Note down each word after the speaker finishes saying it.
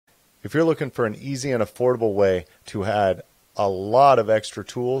If you're looking for an easy and affordable way to add a lot of extra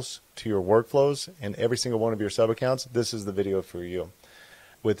tools to your workflows in every single one of your sub-accounts, this is the video for you.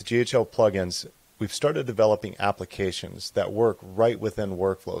 With GHL plugins, we've started developing applications that work right within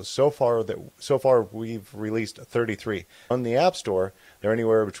workflows. So far we've released 33. On the App Store, they're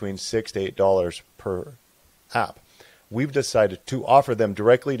anywhere between $6 to $8 per app. We've decided to offer them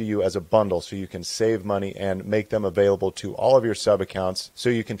directly to you as a bundle so you can save money and make them available to all of your sub-accounts so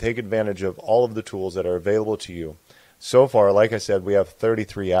you can take advantage of all of the tools that are available to you. So far, like I said, we have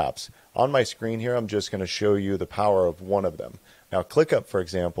 33 apps. On my screen here, I'm just going to show you the power of one of them. Now, ClickUp, for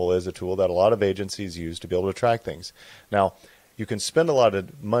example, is a tool that a lot of agencies use to be able to track things. Now, you can spend a lot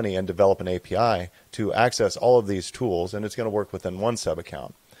of money and develop an API to access all of these tools, and it's going to work within one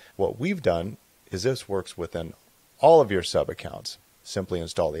sub-account. What we've done is this works within all of your sub-accounts. Simply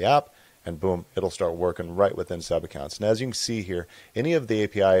install the app, and boom, it'll start working right within sub-accounts. And as you can see here, any of the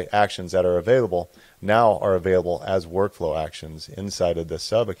API actions that are available now are available as workflow actions inside of this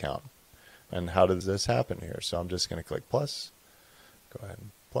sub-account. And how does this happen here? So I'm just going to click plus. Go ahead and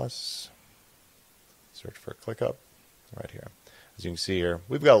plus. Search for ClickUp right here. As you can see here,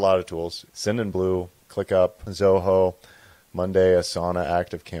 we've got a lot of tools. Sendinblue, ClickUp, Zoho, Monday, Asana,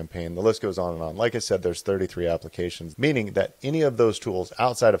 ActiveCampaign. The list goes on and on. Like I said, there's 33 applications, meaning that any of those tools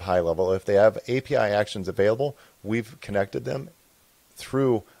outside of HighLevel, if they have API actions available, we've connected them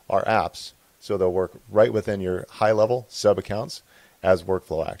through our apps. So they'll work right within your HighLevel sub-accounts as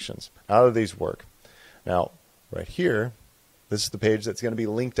workflow actions. How do these work? Now, right here, this is the page that's going to be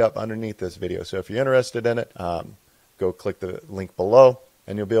linked up underneath this video. So if you're interested in it, go click the link below,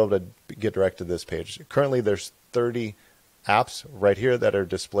 and you'll be able to get directed to this page. Currently, there's 30 apps right here that are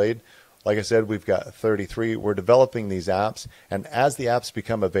displayed. Like I said, we've got 33. We're developing these apps, and as the apps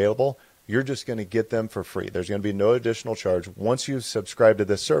become available, you're just going to get them for free. There's going to be no additional charge. Once you subscribe to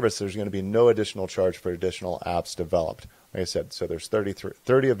this service, there's going to be no additional charge for additional apps developed. Like I said, so there's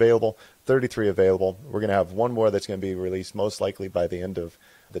 30 available, 33 available. We're going to have one more that's going to be released most likely by the end of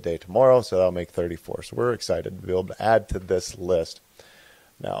the day tomorrow, so that'll make 34. So we're excited to be able to add to this list.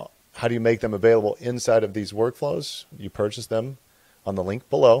 Now, how do you make them available inside of these workflows? You purchase them on the link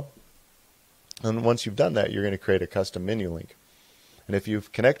below. And once you've done that, you're going to create a custom menu link. And if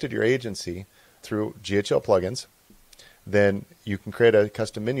you've connected your agency through GHL plugins, then you can create a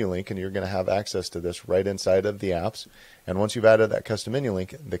custom menu link, and you're going to have access to this right inside of the apps. And once you've added that custom menu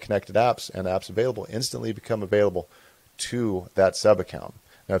link, the connected apps and apps available instantly become available to that sub-account.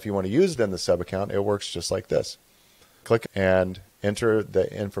 Now, if you want to use it in the sub-account, it works just like this. Click and enter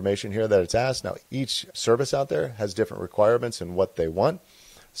the information here that it's asked. Now, each service out there has different requirements and what they want.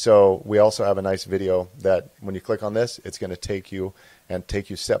 So we also have a nice video that when you click on this, it's going to take you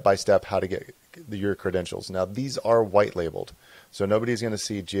step by step how to get your credentials. Now, these are white labeled, so nobody's going to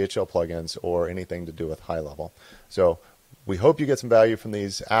see GHL plugins or anything to do with HighLevel. So we hope you get some value from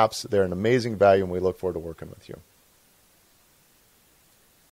these apps. They're an amazing value, and we look forward to working with you.